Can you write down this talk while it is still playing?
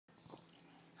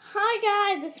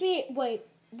Hi guys, it's me. Wait,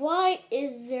 why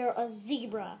is there a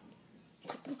zebra?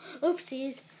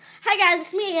 Oopsies. Hi guys,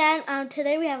 it's me again.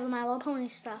 Today we have My Little Pony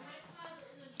stuff.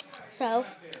 So,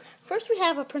 first we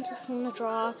have a princess in the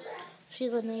draw.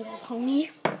 She's a naval pony.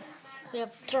 We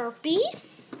have Derpy.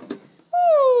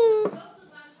 Woo!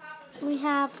 We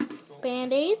have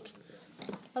Bandaids,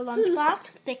 a lunchbox,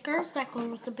 stickers that go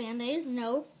with the Bandaids.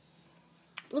 No.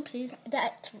 Oopsies.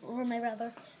 That's for my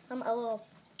brother. A little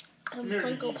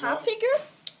Funko Pop figure.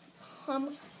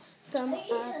 Some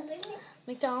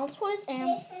McDonald's toys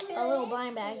and a little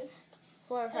blind bag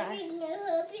for a fry.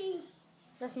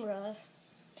 That's my brother.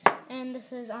 And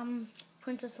this is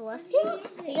Princess Celestia.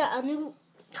 We got a new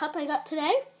cup I got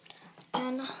today.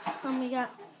 And we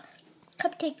got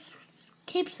cupcakes,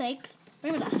 keepsakes.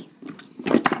 Remember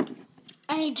that.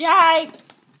 Hey Jai!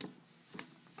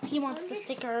 He wants the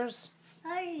stickers.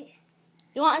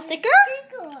 You want a sticker?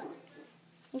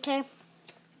 Okay.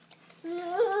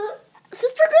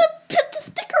 Sister gonna put the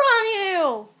sticker on you!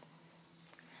 Oh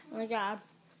my god.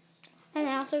 And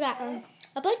I also got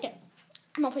a blanket.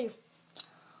 I'm gonna put you.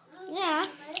 Yeah.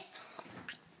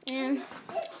 And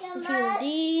a few of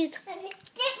these.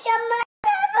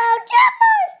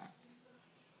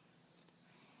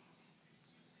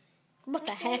 What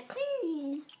the heck?